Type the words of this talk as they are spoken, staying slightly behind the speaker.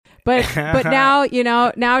But now,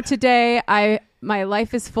 now today my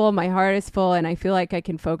life is full, my heart is full, and I feel like I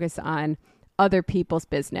can focus on other people's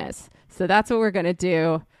business. So that's what we're going to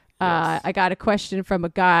do. Yes. I got a question from a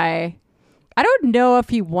guy. I don't know if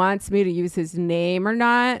he wants me to use his name or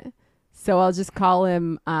not. So I'll just call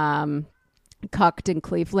him Cucked in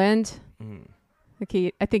Cleveland. Mm.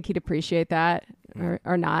 I think he'd appreciate that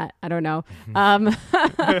or not. I don't know.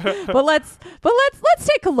 But let's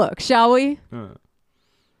take a look, shall we? All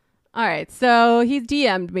right. So he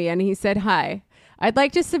DM'd me and he said, "Hi, I'd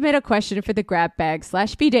like to submit a question for the Grab Bag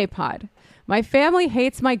 / B-Day pod. My family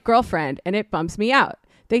hates my girlfriend and it bums me out.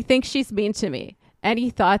 They think she's mean to me.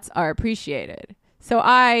 Any thoughts are appreciated." So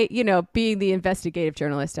I, being the investigative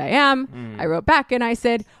journalist I am, I wrote back and I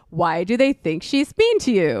said, "Why do they think she's mean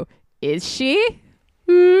to you? Is she?"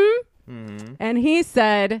 And he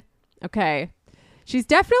said, "Okay, she's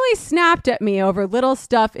definitely snapped at me over little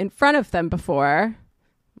stuff in front of them before."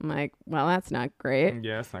 I'm like, well, that's not great.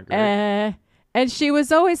 Yeah, that's not great. And she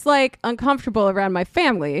was always like uncomfortable around my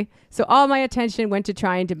family. So all my attention went to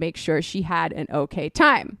trying to make sure she had an okay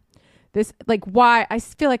time. This, like, why? I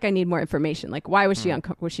feel like I need more information. Like, why was she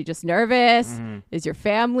uncomfortable? Was she just nervous? Is your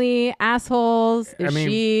family assholes? Is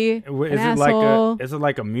she an asshole? Is it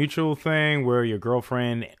like a mutual thing where your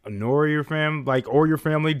girlfriend or your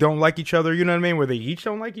family don't like each other? You know what I mean? Where they each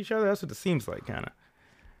don't like each other? That's what it seems like, kind of.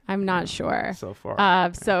 I'm not sure. So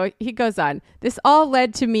far. So he goes on. This all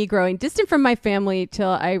led to me growing distant from my family till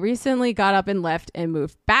I recently got up and left and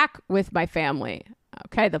moved back with my family.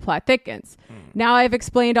 Okay, the plot thickens. Now I've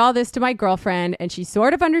explained all this to my girlfriend and she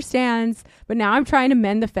sort of understands, but now I'm trying to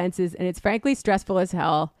mend the fences and it's frankly stressful as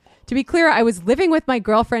hell. To be clear, I was living with my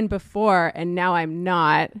girlfriend before and now I'm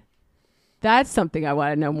not. That's something I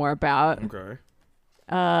want to know more about. Okay.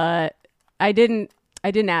 I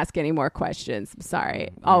didn't ask any more questions. I'm sorry.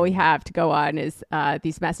 All we have to go on is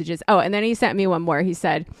these messages. Oh, and then he sent me one more. He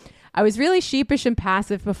said, "I was really sheepish and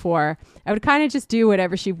passive before. I would kind of just do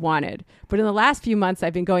whatever she wanted. But in the last few months,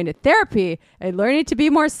 I've been going to therapy and learning to be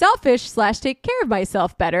more selfish / take care of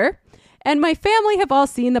myself better. And my family have all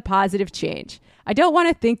seen the positive change. I don't want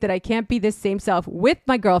to think that I can't be this same self with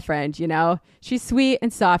my girlfriend, She's sweet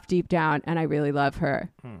and soft deep down, and I really love her."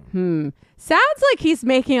 Sounds like he's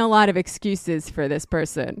making a lot of excuses for this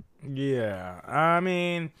person. Yeah. I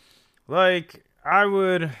mean, like, I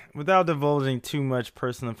would, without divulging too much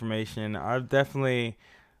personal information, I've definitely,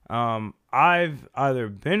 I've either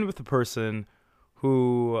been with a person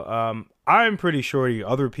who, I'm pretty sure the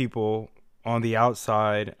other people on the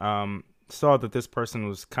outside, saw that this person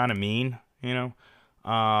was kind of mean, and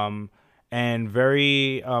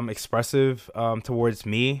very, expressive, towards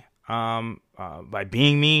me, by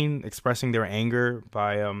being mean, expressing their anger,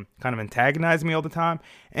 by, kind of antagonizing me all the time.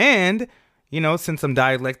 And, since I'm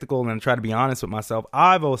dialectical and I try to be honest with myself,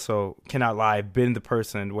 I've also, cannot lie, been the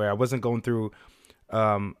person where I wasn't going through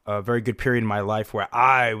a very good period in my life where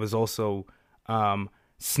I was also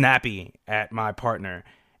snappy at my partner.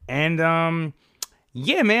 And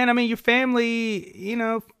yeah, man, I mean, your family,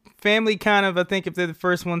 family kind of, I think if they're the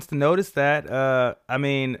first ones to notice that, I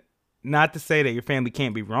mean, not to say that your family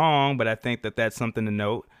can't be wrong, but I think that that's something to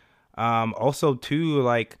note. Also, too,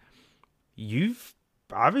 like, you've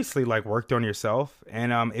obviously like worked on yourself,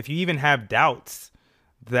 and if you even have doubts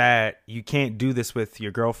that you can't do this with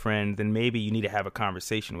your girlfriend, then maybe you need to have a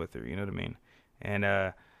conversation with her, you know what I mean,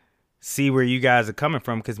 and see where you guys are coming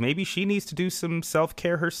from, because maybe she needs to do some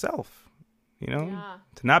self-care herself, to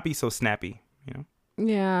not be so snappy,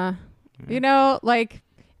 Yeah. Like,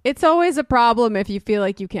 it's always a problem if you feel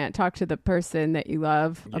like you can't talk to the person that you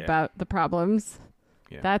love about the problems.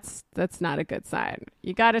 Yeah. That's not a good sign.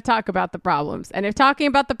 You got to talk about the problems. And if talking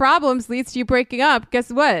about the problems leads to you breaking up,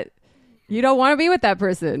 guess what? You don't want to be with that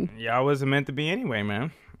person. Yeah, I wasn't meant to be anyway,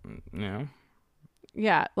 man.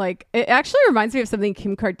 Yeah, like, it actually reminds me of something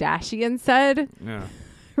Kim Kardashian said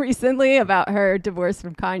recently about her divorce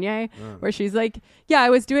from Kanye, where she's like, "Yeah, I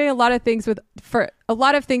was doing a lot of things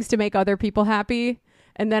to make other people happy,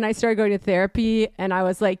 and then I started going to therapy, and I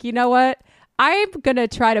was like, you know what? I'm gonna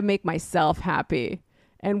try to make myself happy."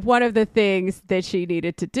 And one of the things that she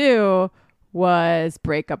needed to do was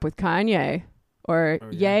break up with Kanye. Or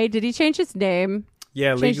Ye. Did he change his name?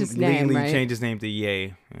 Yeah, legally right? changed his name to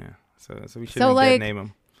Ye. Yeah. So we shouldn't dead name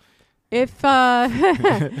him. If even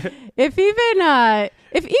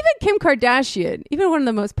Kim Kardashian, even one of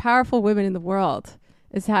the most powerful women in the world,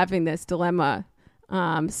 is having this dilemma,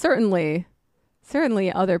 certainly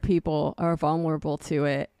other people are vulnerable to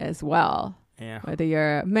it as well. Yeah. Whether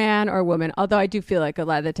you're a man or a woman, although I do feel like a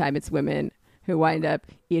lot of the time it's women who wind up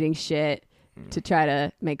eating shit to try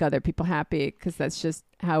to make other people happy, because that's just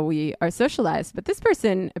how we are socialized. But this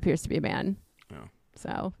person appears to be a man. Yeah.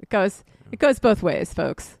 So it goes both ways,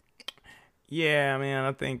 folks. Yeah, man,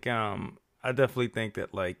 I think I definitely think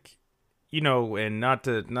that, like, and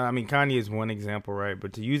I mean, Kanye is one example, right?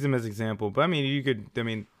 But to use him as example, but I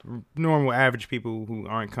mean, normal average people who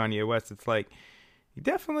aren't Kanye West, it's like, you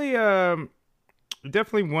definitely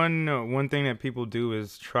one thing that people do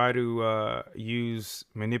is try to use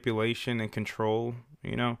manipulation and control,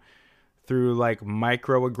 through like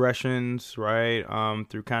microaggressions, right?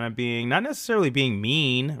 Through kind of being, not necessarily being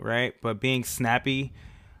mean, right, but being snappy.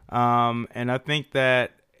 And I think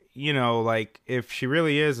that, like, if she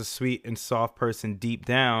really is a sweet and soft person deep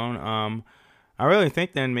down, I really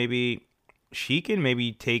think then maybe she can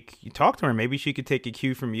talk to her. Maybe she could take a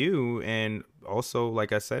cue from you, and also,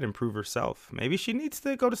 like I said, improve herself. Maybe she needs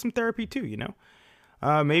to go to some therapy too,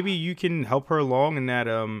 maybe you can help her along in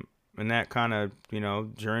that kind of,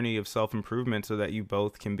 journey of self-improvement, so that you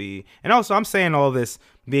both can be. And also, I'm saying all this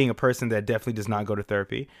being a person that definitely does not go to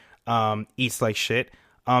therapy, eats like shit,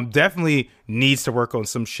 definitely needs to work on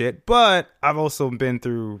some shit. But I've also been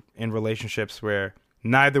through in relationships where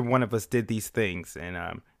neither one of us did these things,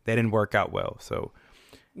 and they didn't work out well. So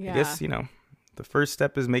yeah. I guess, the first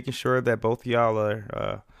step is making sure that both of y'all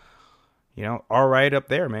are, all right up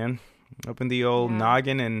there, man. Up in the old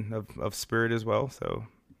noggin and of spirit as well. So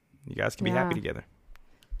you guys can be happy together.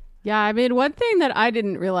 Yeah, I mean, one thing that I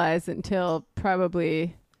didn't realize until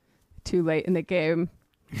probably too late in the game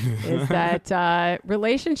is that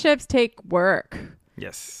relationships take work.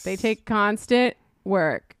 Yes. They take constant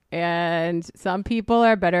work. And some people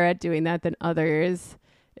are better at doing that than others.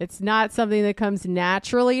 It's not something that comes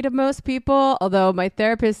naturally to most people. Although my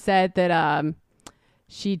therapist said that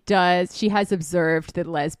she has observed that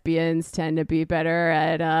lesbians tend to be better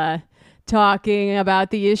at talking about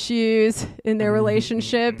the issues in their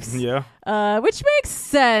relationships. Yeah. Which makes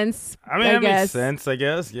sense. I mean, that makes sense, I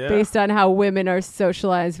guess. Yeah. Based on how women are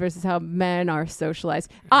socialized versus how men are socialized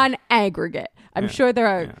on aggregate. I'm sure there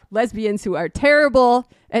are lesbians who are terrible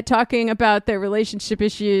at talking about their relationship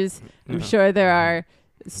issues. I'm sure there are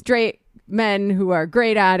straight men who are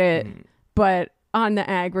great at it. But on the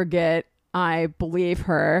aggregate, I believe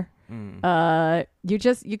her.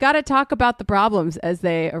 You got to talk about the problems as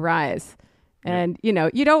they arise. And, you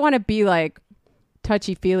don't want to be like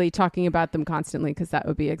touchy-feely talking about them constantly, because that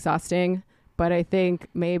would be exhausting. But I think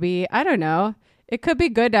maybe, I don't know, it could be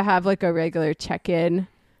good to have like a regular check-in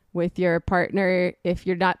with your partner if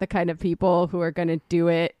you're not the kind of people who are going to do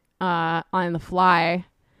it on the fly.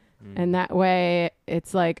 And that way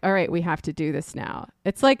it's like, all right, we have to do this now.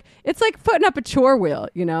 It's like putting up a chore wheel,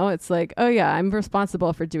 It's like, oh yeah, I'm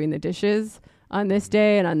responsible for doing the dishes on this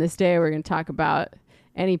day, and on this day we're going to talk about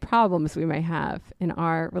any problems we may have in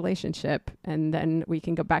our relationship, and then we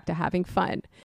can go back to having fun.